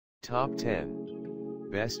Top 10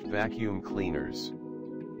 Best Vacuum Cleaners.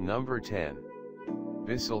 Number 10.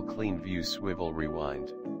 Bissell CleanView Swivel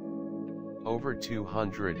Rewind. Over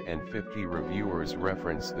 250 reviewers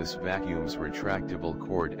reference this vacuum's retractable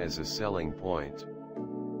cord as a selling point.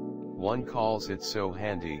 One calls it so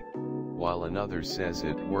handy, while another says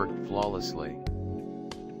it worked flawlessly.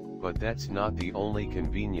 But that's not the only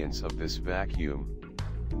convenience of this vacuum.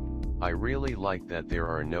 I really like that there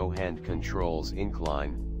are no hand controls.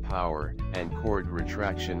 Incline, power, and cord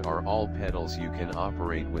retraction are all pedals you can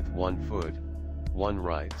operate with one foot, one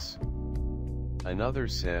writes. Another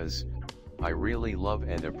says, I really love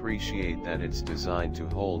and appreciate that it's designed to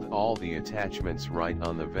hold all the attachments right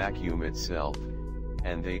on the vacuum itself,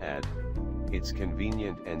 and they add, it's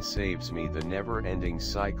convenient and saves me the never-ending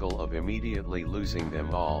cycle of immediately losing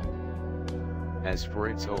them all. As for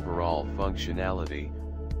its overall functionality,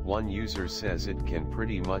 one user says it can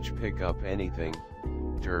pretty much pick up anything,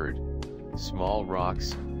 dirt, small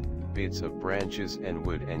rocks, bits of branches and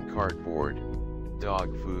wood and cardboard,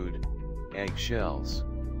 dog food, eggshells.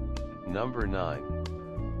 Number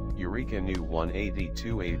 9. Eureka New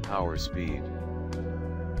 180/8 Power Speed.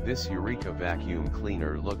 This Eureka vacuum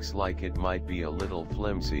cleaner looks like it might be a little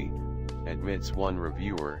flimsy, admits one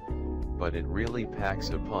reviewer, but it really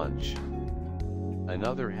packs a punch.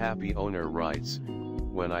 Another happy owner writes,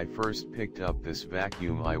 when I first picked up this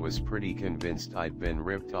vacuum I was pretty convinced I'd been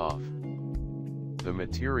ripped off. The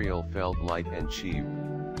material felt light and cheap.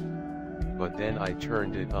 But then I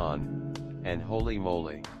turned it on, and holy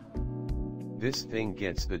moly! This thing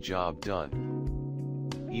gets the job done.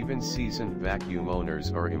 Even seasoned vacuum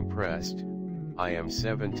owners are impressed. I am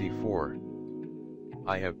 74.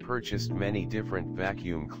 I have purchased many different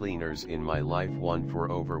vacuum cleaners in my life, one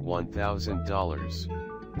for over $1,000.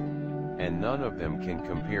 And none of them can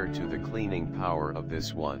compare to the cleaning power of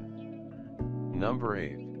this one. Number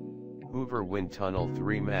 8. Hoover Wind Tunnel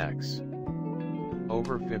 3 Max.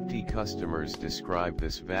 Over 50 customers describe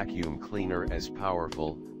this vacuum cleaner as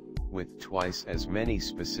powerful, with twice as many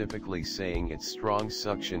specifically saying its strong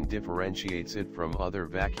suction differentiates it from other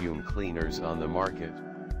vacuum cleaners on the market.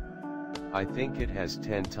 I think it has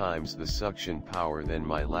 10 times the suction power than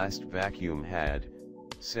my last vacuum had,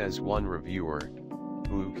 says one reviewer,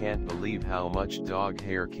 who can't believe how much dog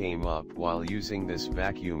hair came up while using this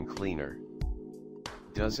vacuum cleaner.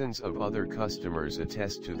 Dozens of other customers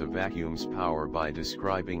attest to the vacuum's power by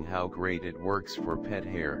describing how great it works for pet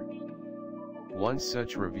hair. One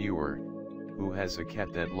such reviewer, who has a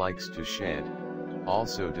cat that likes to shed,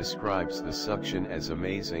 also describes the suction as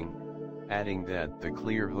amazing, adding that the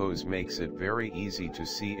clear hose makes it very easy to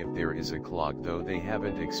see if there is a clog, though they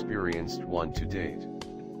haven't experienced one to date.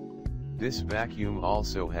 This vacuum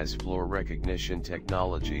also has floor recognition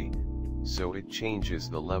technology, so it changes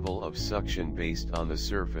the level of suction based on the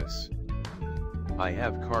surface. I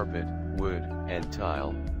have carpet, wood, and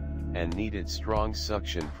tile, and needed strong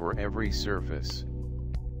suction for every surface.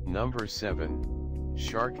 Number 7.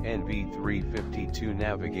 Shark NV352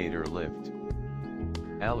 Navigator Lift.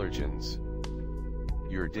 Allergens.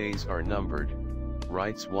 Your days are numbered,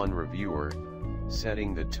 writes one reviewer,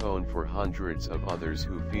 setting the tone for hundreds of others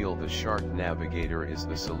who feel the Shark Navigator is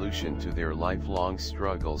the solution to their lifelong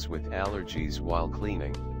struggles with allergies while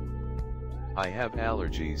cleaning. I have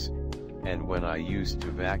allergies, and when I used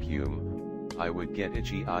to vacuum, I would get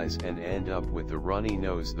itchy eyes and end up with a runny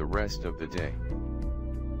nose the rest of the day.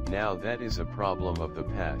 Now that is a problem of the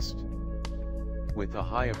past. With a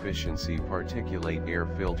high-efficiency particulate air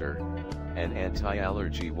filter, an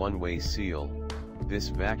anti-allergy one-way seal, this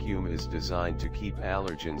vacuum is designed to keep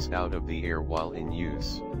allergens out of the air while in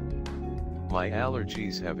use. My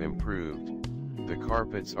allergies have improved, the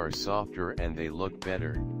carpets are softer and they look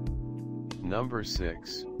better. Number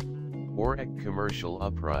 6. Oreck Commercial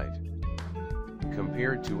Upright.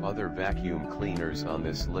 Compared to other vacuum cleaners on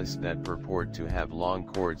this list that purport to have long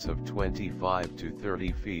cords of 25 to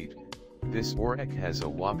 30 feet, this Oreck has a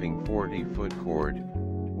whopping 40-foot cord,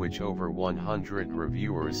 which over 100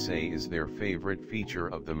 reviewers say is their favorite feature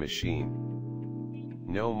of the machine.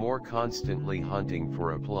 No more constantly hunting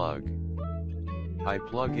for a plug. I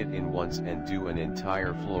plug it in once and do an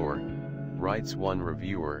entire floor, writes one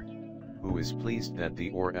reviewer, who is pleased that the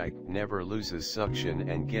Oreck never loses suction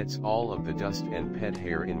and gets all of the dust and pet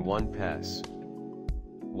hair in one pass.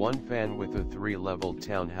 One fan with a 3-level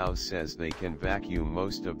townhouse says they can vacuum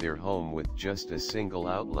most of their home with just a single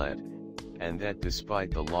outlet, and that despite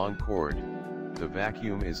the long cord, the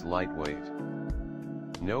vacuum is lightweight.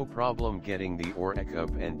 No problem getting the Oreck up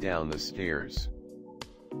and down the stairs.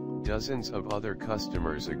 Dozens of other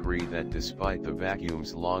customers agree that despite the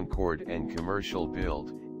vacuum's long cord and commercial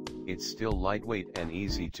build, it's still lightweight and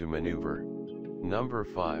easy to maneuver. Number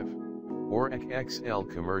 5. Oreck XL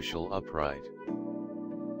Commercial Upright.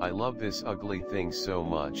 I love this ugly thing so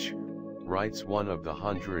much, writes one of the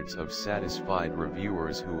hundreds of satisfied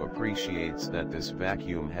reviewers who appreciates that this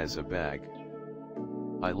vacuum has a bag.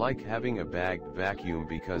 I like having a bagged vacuum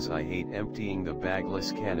because I hate emptying the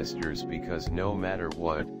bagless canisters because no matter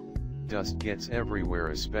what, dust gets everywhere,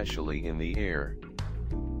 especially in the air.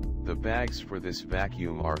 The bags for this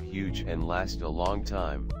vacuum are huge and last a long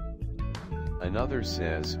time. Another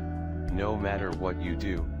says, no matter what you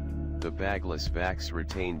do, the bagless vacs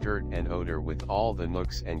retain dirt and odor with all the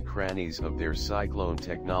nooks and crannies of their cyclone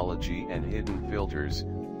technology and hidden filters,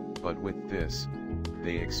 but with this,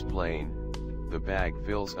 they explain, the bag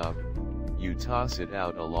fills up, you toss it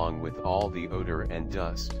out along with all the odor and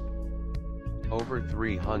dust. Over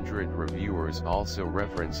 300 reviewers also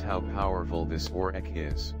reference how powerful this Oreck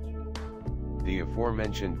is. The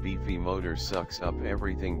aforementioned beefy motor sucks up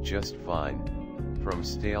everything just fine, from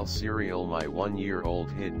stale cereal my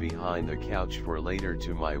 1-year-old hid behind the couch for later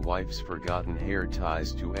to my wife's forgotten hair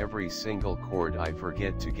ties to every single cord I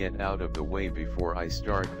forget to get out of the way before I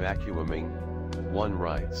start vacuuming, one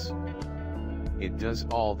writes. It does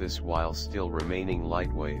all this while still remaining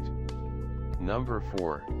lightweight. Number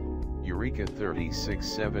 4. Eureka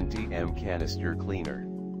 3670M Canister Cleaner.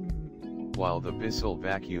 While the Bissell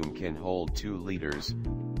vacuum can hold 2 liters,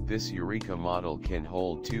 this Eureka model can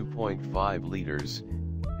hold 2.5 liters,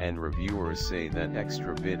 and reviewers say that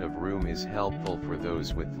extra bit of room is helpful for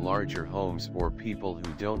those with larger homes or people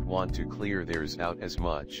who don't want to clear theirs out as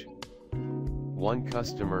much. One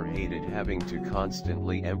customer hated having to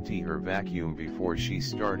constantly empty her vacuum before she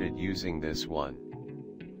started using this one.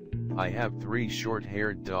 I have 3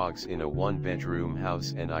 short-haired dogs in a 1-bedroom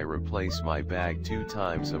house and I replace my bag 2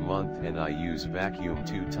 times a month and I use vacuum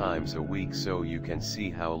 2 times a week, so you can see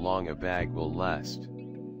how long a bag will last.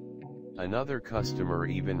 Another customer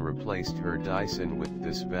even replaced her Dyson with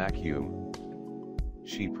this vacuum.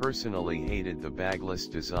 She personally hated the bagless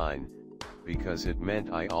design, because it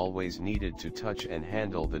meant I always needed to touch and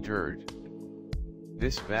handle the dirt.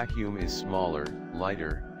 This vacuum is smaller,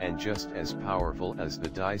 lighter, and just as powerful as the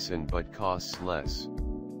Dyson but costs less.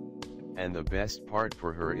 And the best part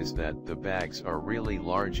for her is that the bags are really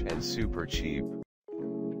large and super cheap.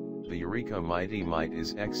 The Eureka Mighty Mite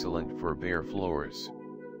is excellent for bare floors.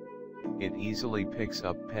 It easily picks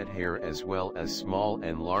up pet hair as well as small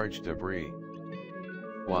and large debris.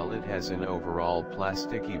 While it has an overall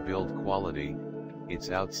plasticky build quality, it's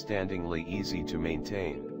outstandingly easy to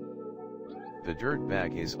maintain. The dirt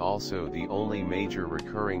bag is also the only major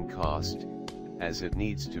recurring cost, as it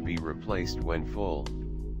needs to be replaced when full.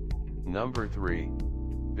 Number 3.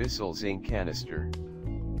 Bissell Zinc Canister.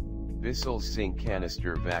 Bissell's Zinc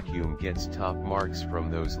Canister vacuum gets top marks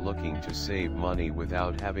from those looking to save money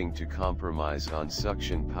without having to compromise on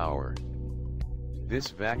suction power.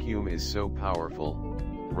 This vacuum is so powerful,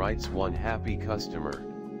 writes one happy customer.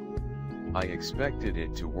 I expected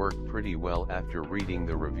it to work pretty well after reading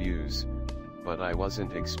the reviews, but I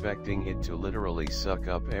wasn't expecting it to literally suck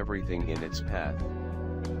up everything in its path.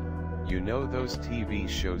 You know those TV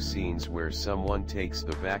show scenes where someone takes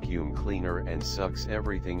the vacuum cleaner and sucks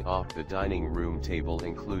everything off the dining room table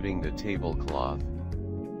including the tablecloth?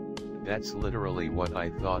 That's literally what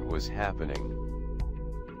I thought was happening.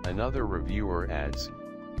 Another reviewer adds,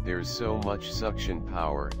 there's so much suction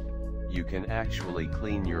power, you can actually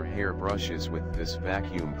clean your hairbrushes with this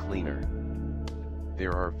vacuum cleaner.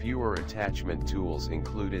 There are fewer attachment tools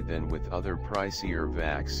included than with other pricier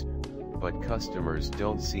vacs, but customers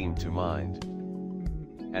don't seem to mind.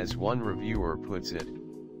 As one reviewer puts it,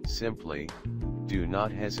 simply, do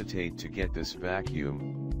not hesitate to get this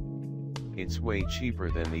vacuum. It's way cheaper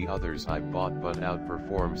than the others I've bought but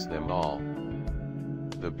outperforms them all.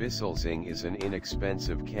 The Bissell Zing is an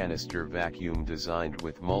inexpensive canister vacuum designed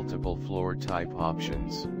with multiple floor type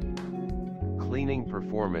options. Cleaning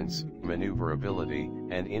performance, maneuverability,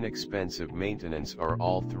 and inexpensive maintenance are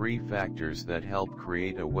all 3 factors that help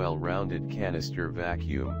create a well-rounded canister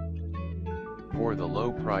vacuum. For the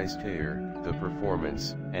low-priced hair, the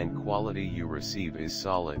performance and quality you receive is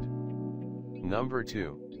solid. Number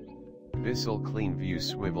 2. Bissell CleanView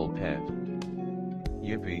Swivel Pet.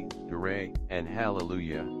 Yippee, hooray, and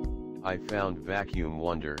hallelujah, I found vacuum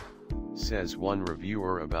wonder, says one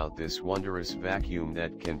reviewer about this wondrous vacuum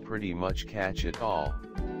that can pretty much catch it all.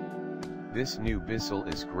 This new Bissell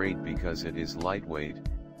is great because it is lightweight,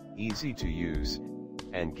 easy to use,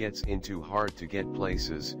 and gets into hard to get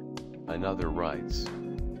places, another writes.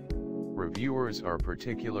 Reviewers are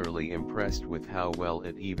particularly impressed with how well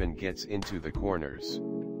it even gets into the corners.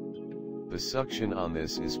 The suction on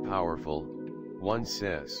this is powerful, one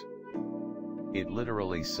says. It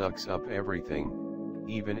literally sucks up everything,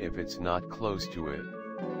 even if it's not close to it.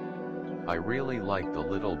 I really like the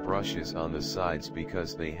little brushes on the sides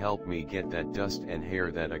because they help me get that dust and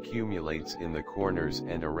hair that accumulates in the corners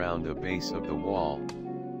and around the base of the wall.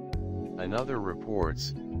 Another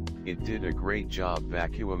reports, it did a great job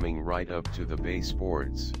vacuuming right up to the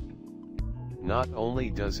baseboards. Not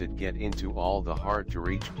only does it get into all the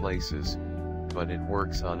hard-to-reach places, but it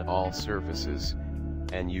works on all surfaces,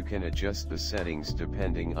 and you can adjust the settings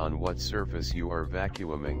depending on what surface you are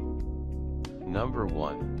vacuuming. Number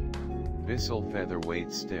 1. Bissell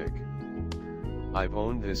Featherweight Stick. I've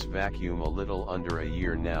owned this vacuum a little under a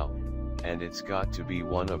year now, and it's got to be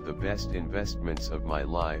one of the best investments of my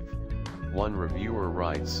life, one reviewer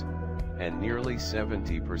writes, and nearly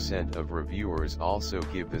 70% of reviewers also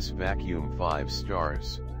give this vacuum 5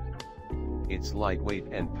 stars. It's lightweight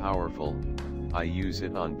and powerful, I use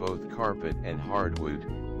it on both carpet and hardwood,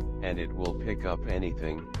 and it will pick up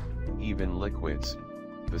anything, even liquids,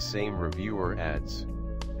 the same reviewer adds.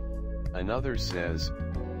 Another says,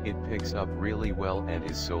 it picks up really well and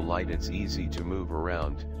is so light it's easy to move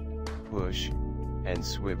around, push, and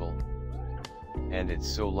swivel. And it's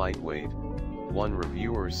so lightweight, one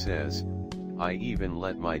reviewer says, I even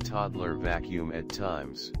let my toddler vacuum at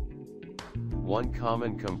times. One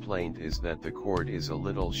common complaint is that the cord is a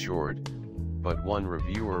little short, but one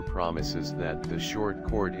reviewer promises that the short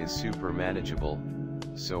cord is super manageable,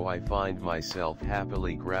 so I find myself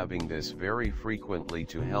happily grabbing this very frequently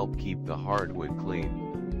to help keep the hardwood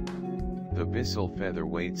clean. The Bissell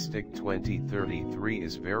Featherweight Stick 2033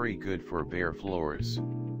 is very good for bare floors.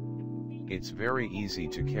 It's very easy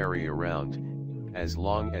to carry around, as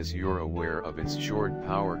long as you're aware of its short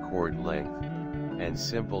power cord length, and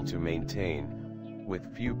simple to maintain,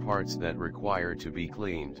 with few parts that require to be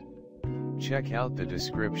cleaned. Check out the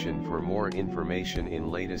description for more information in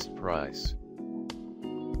latest price.